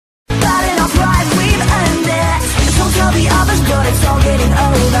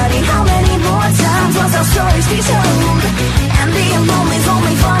each home. And being lonely's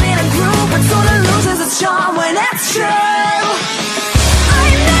only fun in a group, but sort of loses its charm when it's true. I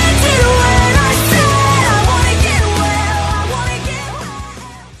meant it when I said I wanna get well, I wanna get well.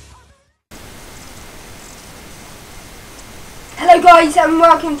 Hello guys, and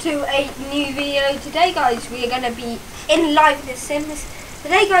welcome to a new video. Today guys, we are going to be in live The Sims.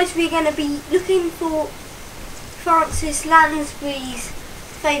 Today guys, we are going to be looking for Francis Lansbury's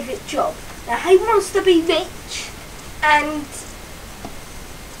favourite job. Now he wants to be rich and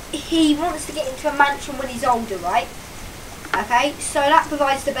he wants to get into a mansion when he's older, right? Okay, so that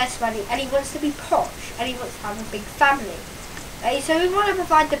provides the best money, and he wants to be posh and he wants to have a big family. Okay, so we want to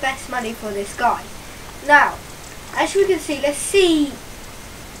provide the best money for this guy. Now, as we can see, let's see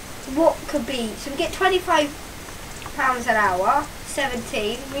what could be. So we get £25 an hour,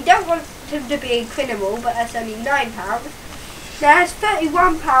 17. We don't want him to be a criminal, but that's only £9. Now that's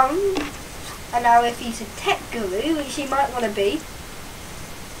 £31 an hour if he's a tech guru, which he might want to be.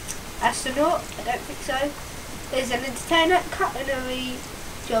 Astronaut, I don't think so. There's an entertainer, culinary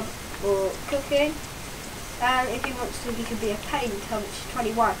job, or cooking. And if he wants to, he could be a painter, which is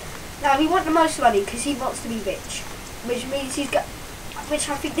 21. Now we want the most money because he wants to be rich, which means he's got. Which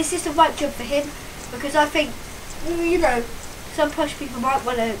I think this is the right job for him, because I think, you know, some posh people might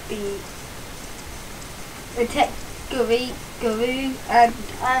want to be a tech guru, and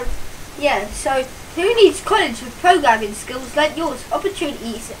yeah. So who needs college with programming skills like yours?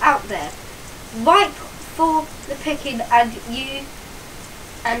 Opportunities out there, ripe for the picking, and you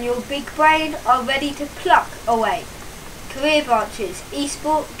and your big brain are ready to pluck away. Career branches: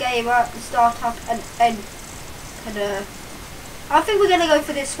 esport, gamer, startup, and entrepreneur. I think we're going to go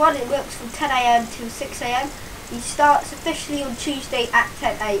for this one. It works from 10 AM to 6 AM. He starts officially on Tuesday at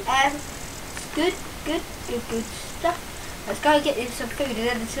 10 AM. Good stuff. Let's go and get him some food,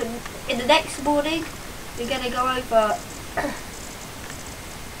 and then in the next morning we're going to go over.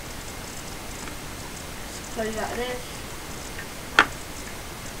 Close out this.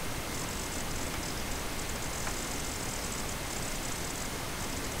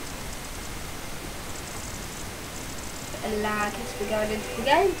 Lag as we're going into the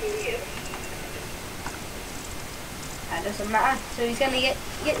game. That doesn't matter. So he's going to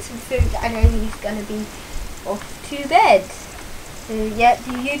get some food, and then he's going to be off to bed. So yeah,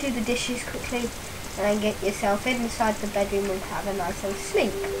 you do the dishes quickly, and then get yourself inside the bedroom and have a nice little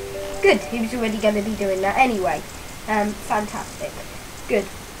sleep. Good. He was already going to be doing that anyway. Fantastic. Good.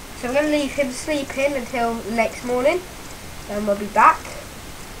 So we're going to leave him sleeping until the next morning, and we'll be back.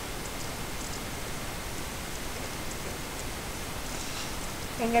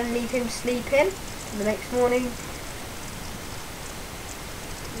 I'm going to leave him sleeping for the next morning.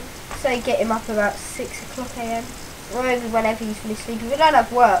 So get him up about 6 o'clock AM, or whenever he's finished sleeping. We don't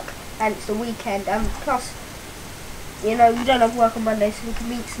have work, and it's the weekend, and plus, you know, we don't have work on Monday, so we can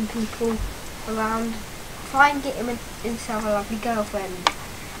meet some people around. Try and get him himself a lovely girlfriend.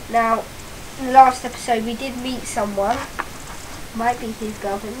 Now, in the last episode we did meet someone, might be his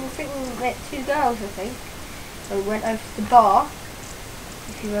girlfriend. I think we met 2 girls, I think. And we went over to the bar,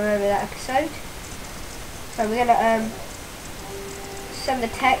 if you remember that episode. So we're gonna send the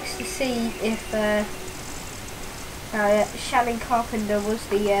text to see if Shannon Carpenter was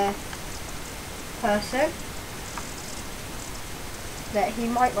the person that he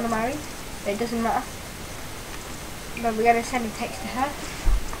might want to marry, but it doesn't matter. But we're gonna send a text to her.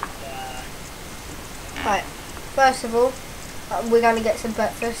 Right, first of all, we're gonna get some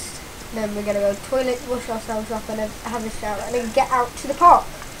breakfast. Then we're going to go to the toilet, wash ourselves up, and then have a shower, and then get out to the park.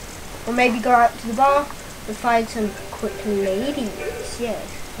 Or maybe go out to the bar and find some quick ladies. Yes,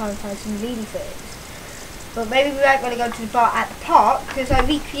 try and find some lady friends. But maybe we aren't going to go to the bar at the park, because I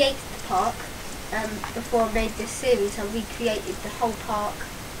recreated the park before I made this series. I recreated the whole park,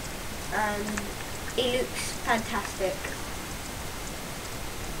 and it looks fantastic.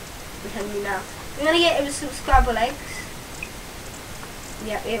 I'm telling you now. I'm going to get him some scrambled eggs.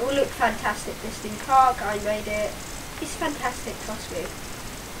 Yeah, it will look fantastic, this new park. I made it. It's fantastic, trust me.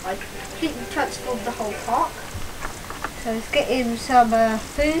 I completely transformed the whole park. So let's get him some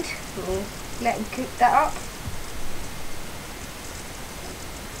food. We'll let him cook that up.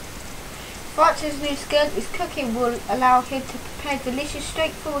 Francis' new skill is cooking will allow him to prepare delicious,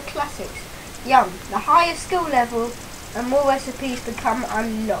 straightforward classics. Yum! The higher skill level and more recipes become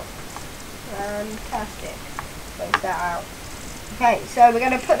unlocked. Fantastic. Close that out. Okay, so we're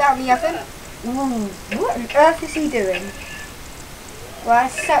going to put that in the oven. Ooh, what on earth is he doing? Well,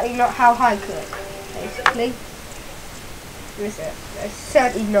 that's certainly not how I cook, basically. Is it? That's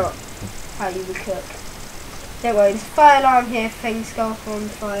certainly not how you would cook. Don't worry, there's a fire alarm here if things go off on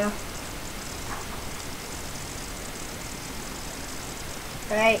fire.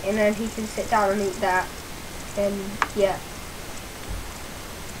 right? And then he can sit down and eat that. And yeah.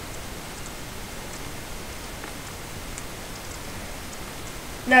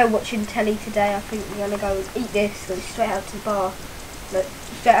 No watching telly today. I think we're gonna go eat this, go straight out to the bar, no,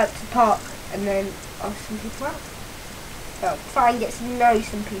 straight out to the park, and then ask some people out. So try and get to know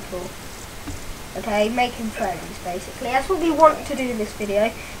some people. Okay, making friends basically. That's what we want to do in this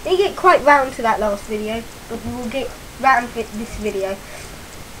video. We didn't get quite round to that last video, but we will get round to this video.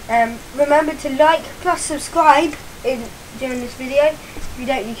 Remember to like plus subscribe during this video. If you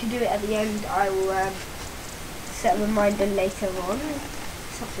don't, you can do it at the end. I will set a reminder later on.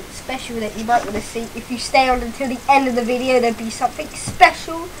 Something special that you might want to see. If you stay on until the end of the video, there'll be something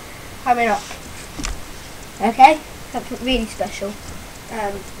special coming up. Okay, something really special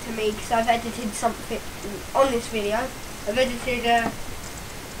to me, because I've edited something on this video. I've edited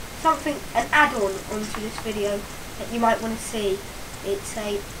something, an add-on onto this video that you might want to see. It's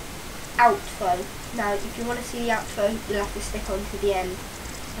a outro. Now, if you want to see the outro, you'll have to stick on to the end.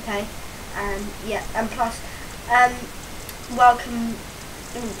 Okay, and yeah, and plus, welcome.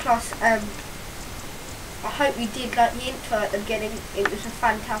 Plus, I hope you did like the intro at the beginning. It was a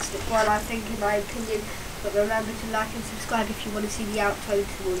fantastic one, I think, in my opinion. But remember to like and subscribe if you want to see the outro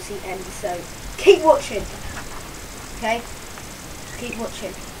towards the end. So keep watching. Okay, keep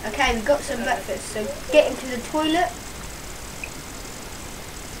watching. Okay, we've got some breakfast. So get into the toilet.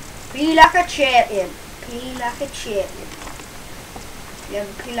 Pee like a champion. Pee like a champion. Yeah,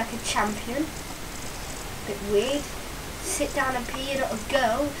 pee like a champion. Bit weird. Sit down and pee, you're not a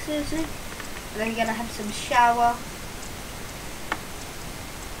girl, seriously. And then you're going to have some shower.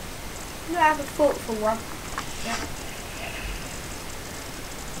 I'm going to have a thoughtful one. Yeah.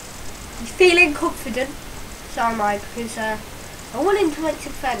 He's feeling confident, so am I, because I want him to make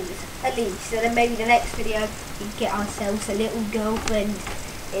some friends, at least. And then maybe the next video, we can get ourselves a little girlfriend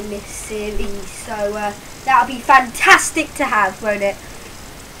in this series. So that'll be fantastic to have, won't it?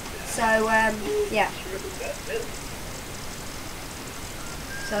 So, yeah.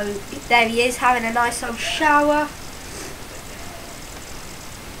 So there he is, having a nice old shower.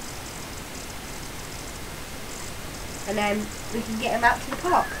 And then we can get him out to the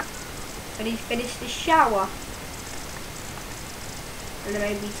park when he's finished his shower. And then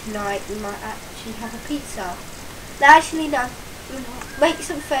maybe tonight we might actually have a pizza. No, actually no. We'll make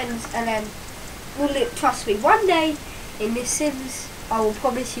some friends and then we'll trust me, one day in this Sims I will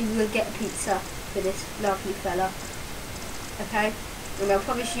promise you we'll get a pizza for this lovely fella. Okay? And I'll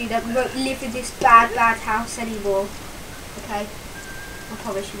promise you that we won't live in this bad house anymore. Okay? I'll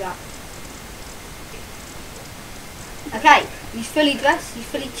promise you that. Okay, he's fully dressed, he's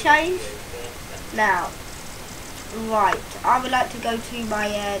fully changed. Now, right, I would like to go to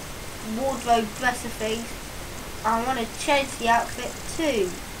my wardrobe dresser thing. I want to change the outfit to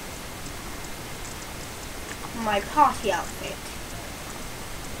my party outfit.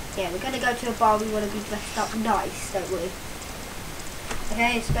 Yeah, we're going to go to a bar, we want to be dressed up nice, don't we?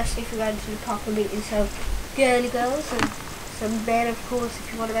 Okay, especially if we're going to the park and meeting some girly girls and some men, of course,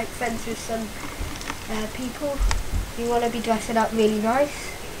 if you want to make friends with some people. You want to be dressing up really nice.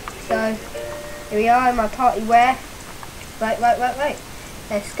 So, here we are in my party wear. Right.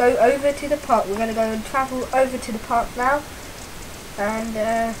 Let's go over to the park. We're going to go and travel over to the park now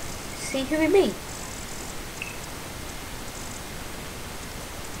and see who we meet.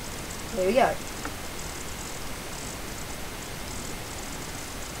 Here we go.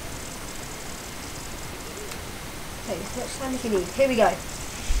 Okay, as much time as you need. Here we go.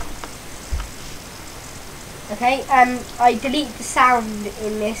 Okay, I deleted the sound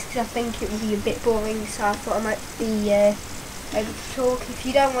in this because I think it would be a bit boring, so I thought I might be able to talk. If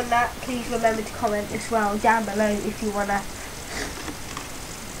you don't want that, please remember to comment as well down below if you want to,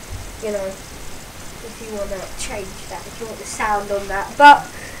 you know, if you want to change that, if you want the sound on that. But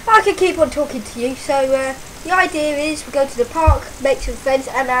I can keep on talking to you, so the idea is we go to the park, make some friends,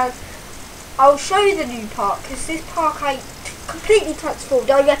 and I'll show you the new park, because this park I completely transformed.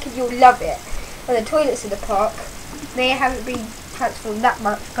 I reckon you'll love it. And the toilets in the park, they haven't been transformed that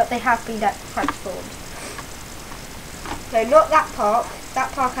much, but they have been transformed. So not that park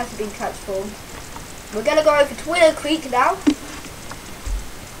hasn't been transformed. We're going to go over to Willow Creek now.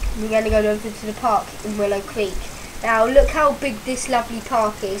 We're going to go over to the park in Willow Creek. Now look how big this lovely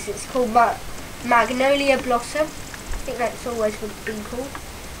park is. It's called Magnolia Blossom. I think that's always what it's been called.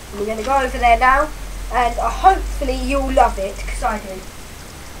 And we're going to go over there now, and hopefully you'll love it, because I do.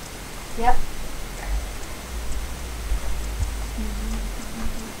 Yep.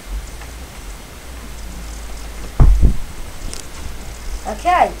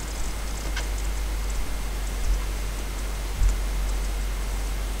 Okay.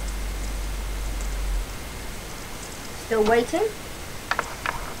 still waiting.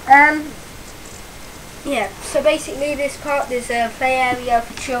 Yeah, so basically this part, there's a play area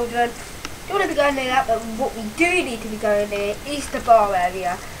for children. Don't want to be going near that, but what we do need to be going near is the bar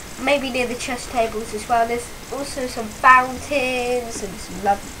area. Maybe near the chess tables as well. There's also some fountains and some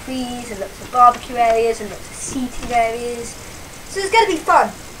lovely trees and lots of barbecue areas and lots of seating areas. So it's going to be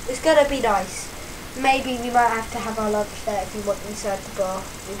fun. It's going to be nice. Maybe we might have to have our lunch there if we want inside the bar.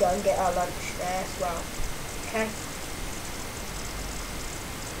 We go and get our lunch there as well. Okay?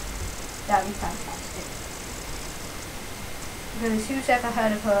 That'd be fantastic. Because who's ever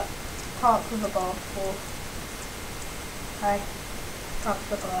heard of a park with a bar before? Okay? Park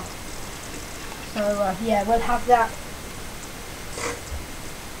with a bar. So yeah, we'll have that.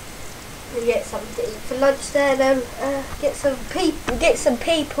 We'll get something to eat for lunch there, then get some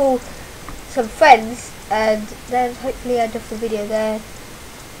people, some friends, and then hopefully end off the video there,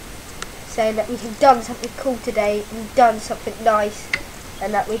 saying that we have done something cool today, we've done something nice,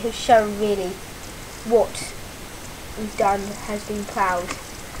 and that we have shown really what we've done has been proud.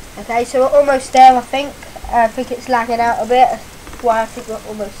 Okay, so we're almost there, I think. I think it's lagging out a bit. That's why I think we're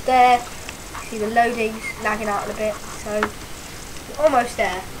almost there. See the loading's lagging out a bit, so we're almost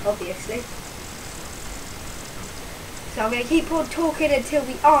there, obviously. So I'm going to keep on talking until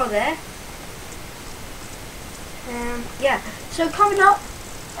we are there. Yeah, so coming up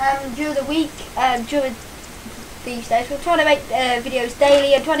during the week, during these days, we're trying to make videos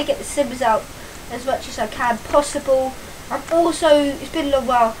daily. I'm trying to get the Sims out as much as I can possible. I'm also, it's been a little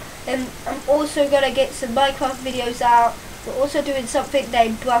while, I'm also going to get some Minecraft videos out. We're also doing something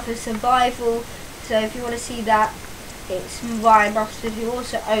named Brother Survival, so if you want to see that, it's Ryan Mustard, who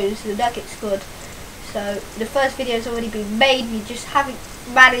also owns the Nugget Squad. So the first video has already been made, we just haven't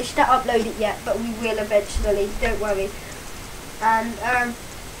managed to upload it yet, but we will eventually, don't worry. And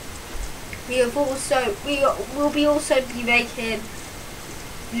we'll be also be making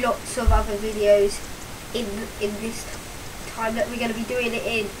lots of other videos in this time that we're going to be doing it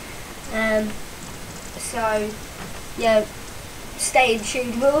in. So yeah, stay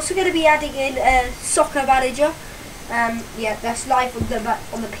tuned. We're also going to be adding in Soccer Manager. Yeah, that's live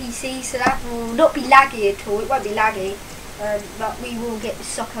on the PC, so that will not be laggy at all. It won't be laggy, but we will get the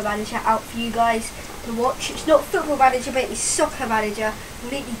Soccer Manager out for you guys to watch. It's not Football Manager, but it's Soccer Manager,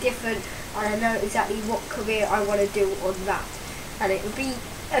 completely different, and I know exactly what career I want to do on that, and it will be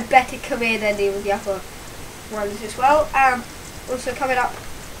a better career than the other ones as well. Also coming up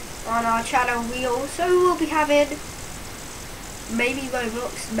on our channel, we also will be having maybe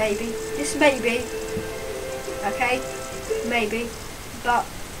Roblox, maybe, just maybe, okay, maybe, but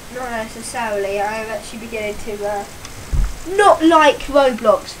not necessarily. I'm actually beginning to not like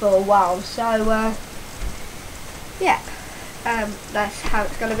Roblox for a while, so yeah, that's how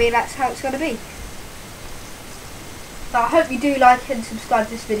it's going to be, that's how it's going to be. But I hope you do like and subscribe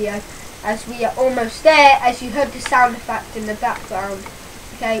to this video, as we are almost there. As you heard the sound effect in the background,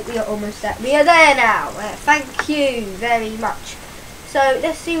 okay, we are almost there. We are there now. Thank you very much. So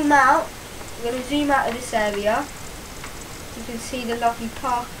let's zoom out. I'm going to zoom out of this area. You can see the lovely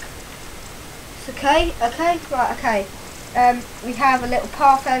park. It's okay, right, okay. We have a little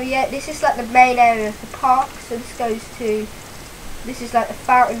path area. This is like the main area of the park. So this is like the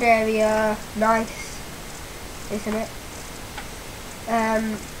fountain area. Nice, isn't it?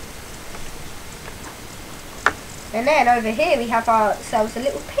 And then over here we have ourselves a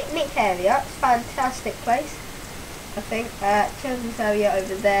little picnic area. It's a fantastic place, I think. Children's area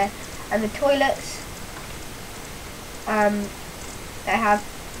over there, and the toilets. They have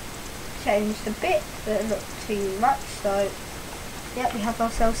changed a bit, but not too much. So yeah, we have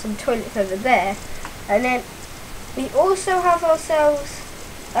ourselves some toilets over there, and then we also have ourselves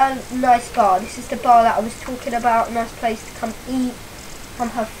a nice bar. This is the bar that I was talking about. A nice place to come eat, come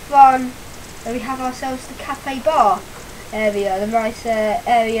have fun. And we have ourselves the cafe bar area, the nice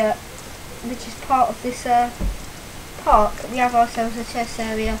area which is part of this park. We have ourselves a chess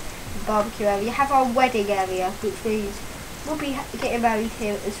area, a barbecue area. We have our wedding area, which means we'll be getting married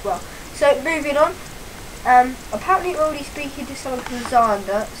here as well. So moving on, apparently we're already speaking to someone from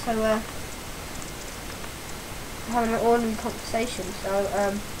Zander, so having an ordinary conversation. So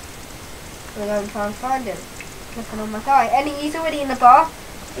we're going to try and find him. Clicking on my guy, and he's already in the bar.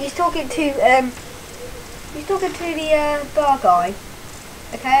 He's talking to the bar guy.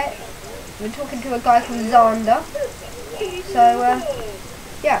 Okay, we're talking to a guy from Zander. So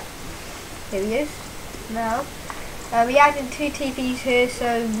yeah, here he is now. We added 2 TVs here,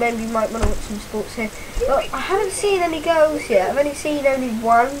 so maybe you might want to watch some sports here. But I haven't seen any girls yet. I've only seen only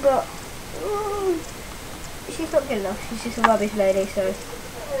one, but she's not good enough. She's just a rubbish lady. So,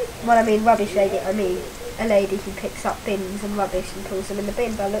 well, I mean rubbish lady. I mean a lady who picks up bins and rubbish and pulls them in the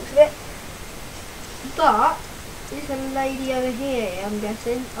bin by the looks of it. But there's a lady over here, I'm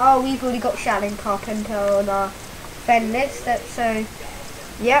guessing. Oh, we've already got Shannon Carpenter on our friend list, so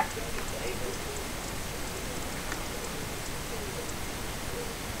yeah.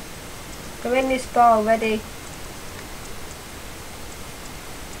 We're in this bar already.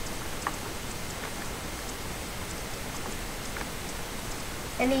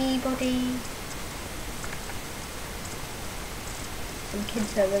 Anybody? Some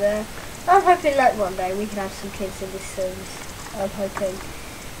kids over there. I'm hoping like one day we can have some kids in this service. I'm hoping.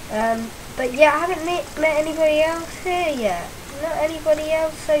 But yeah, I haven't met anybody else here yet. Not anybody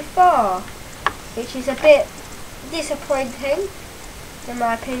else so far, which is a bit disappointing in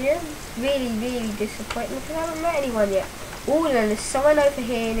my opinion. Really, really disappointing because I haven't met anyone yet. Oh, and there's someone over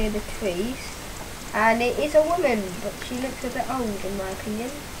here near the trees, and it is a woman, but she looks a bit old in my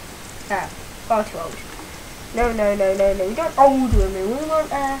opinion. Ah, far too old. No, we don't old women, we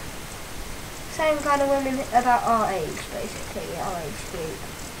want same kind of women about our age, basically, our age group.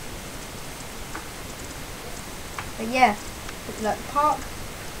 But yeah, like park.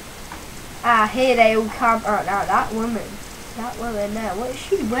 Ah, here they all come. Oh, now that woman there, what is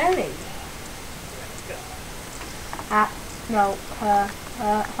she wearing? No,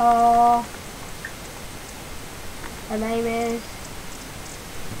 her name is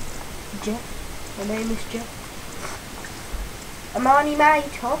Jeff. Her name is Jeff. Amani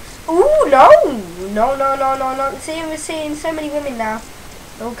Maritos. Ooh, no. See, we're seeing so many women now.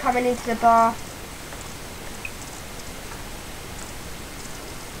 They're all coming into the bar.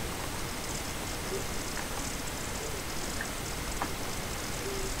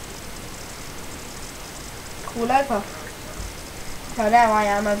 Call over. So now I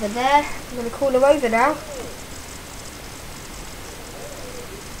am over there. I'm going to call her over now.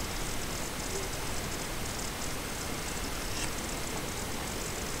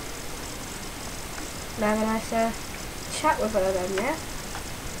 Now have a nice chat with her then, yeah?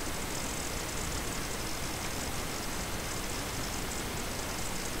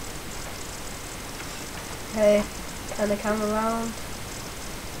 Okay, turn the camera around.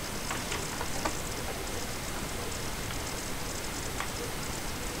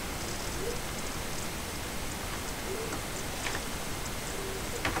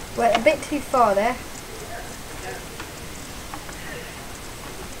 Went a bit too far there.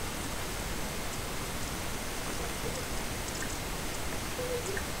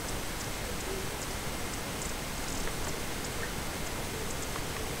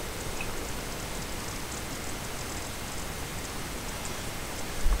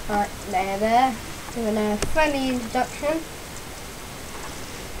 Right, there. Doing a friendly introduction.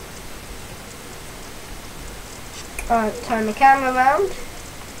 Alright, turn the camera around.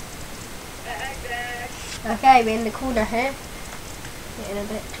 Okay, we're in the corner here. Getting a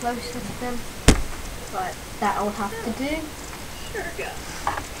bit closer to them. Right, that'll have to do.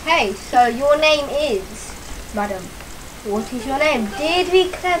 Hey, so your name is, madam, what is your name?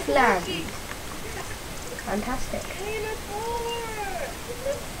 Deirdre Cleveland. Fantastic.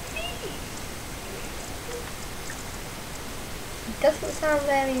 It doesn't sound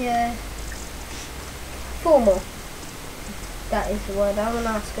very formal. That is the word I will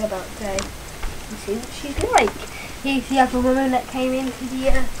ask her about today. And see what she's like. Here's the other woman that came into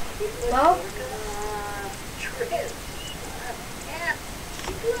the bar.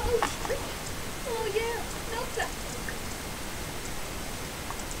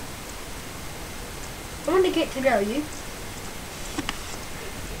 I want to get to know you.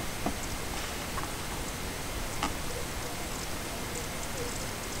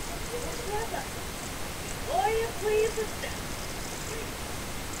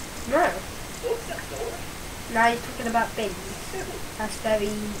 No. Now you're talking about bins. That's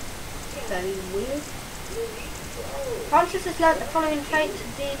very, very weird. Francis has learnt the following traits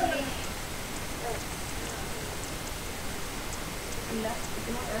of Deirdre.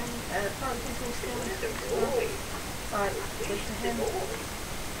 Francis will still. Right, good for him.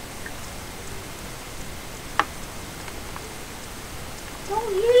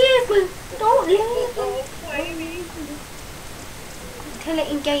 Don't leave me! Don't leave me! Tell it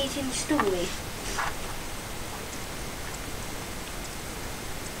engaging story.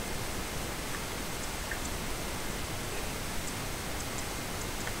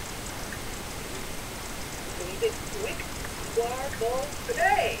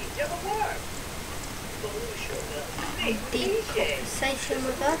 A deep conversation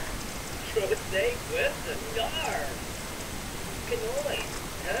with her.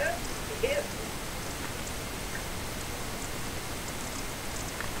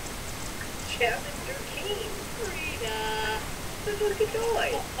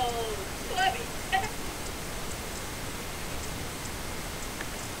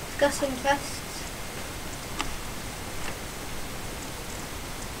 Discuss interests.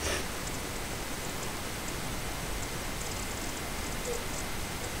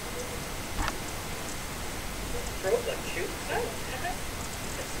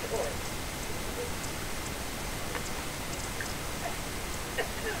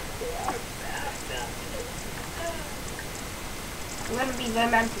 I'm gonna be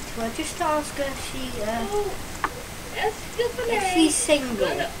romantic to her. Just to ask her if she's single.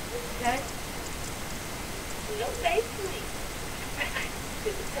 Okay?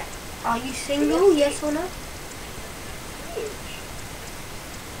 Are you single? Yes or no? And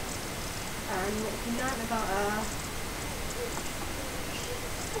what have you learned about her?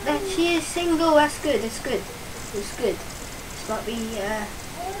 That she is single. That's good. That's good. It's good. This might be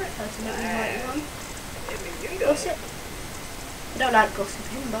person that we might want. Gossip. I don't like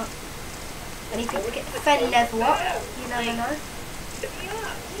gossiping, but anything to get the friend level up. You never know.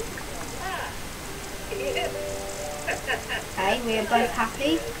 Okay, we are both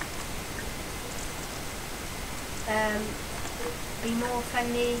happy. Be more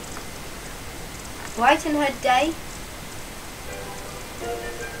friendly. Brighten her day.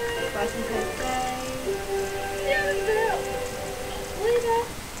 Brighten her day.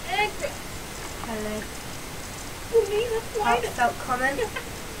 Hello. Heartfelt comment.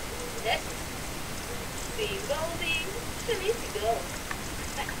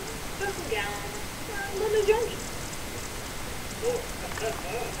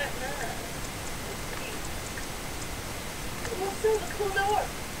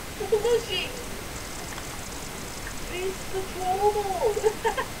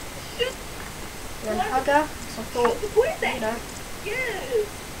 Then hug her. So I thought, you know.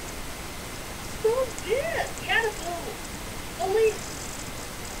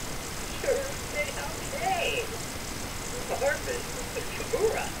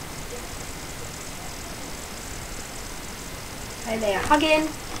 And they are hugging.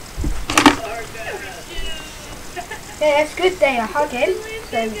 Yeah, it's good they are hugging.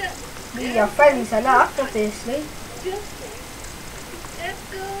 So we are friends enough, obviously.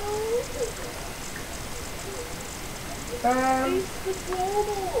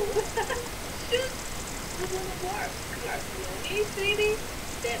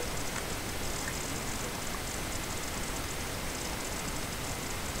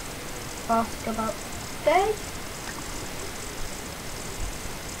 Ask about day.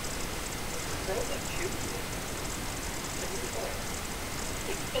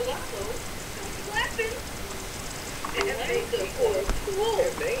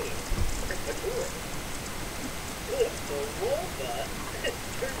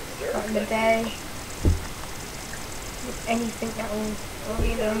 Not in the day. Anything that will,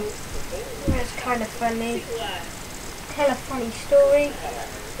 you know, it's kind of funny. Tell a funny story.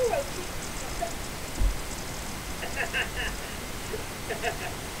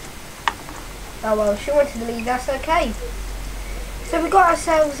 Oh well, she wanted to leave, that's okay. So we got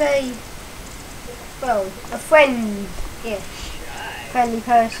ourselves a friend-ish, friendly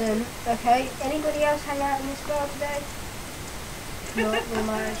person, okay? Anybody else hang out in this bar today? No, we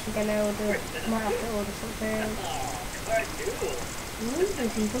might actually might have to order something. Ooh,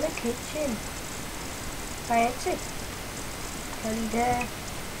 there's even a kitchen. Fancy. Kelly there.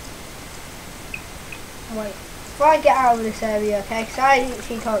 Wait, before I get out of this area, okay, because I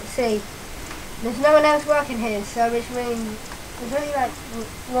literally can't see. There's no one else working here, so which means there's only like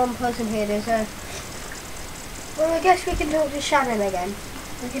one person here. Well, I guess we can talk to Shannon again.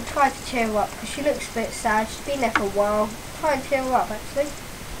 We can try to cheer her up, because she looks a bit sad. She's been there for a while. Try and cheer her up, actually.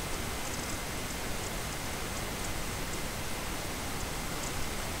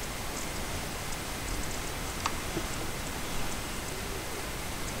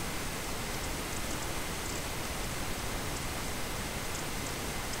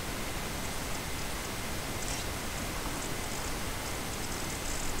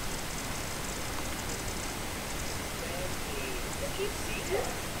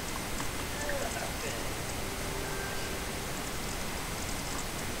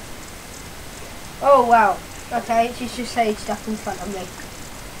 Oh wow, okay, she's just saged up in front of me.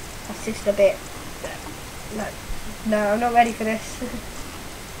 That's just a bit... No, I'm not ready for this.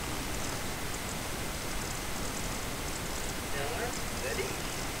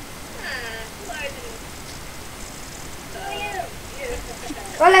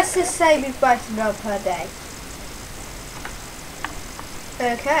 Well, let's just say we've brightened up her day.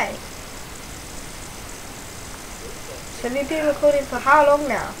 Okay. So we've been recording for how long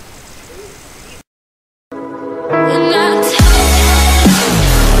now?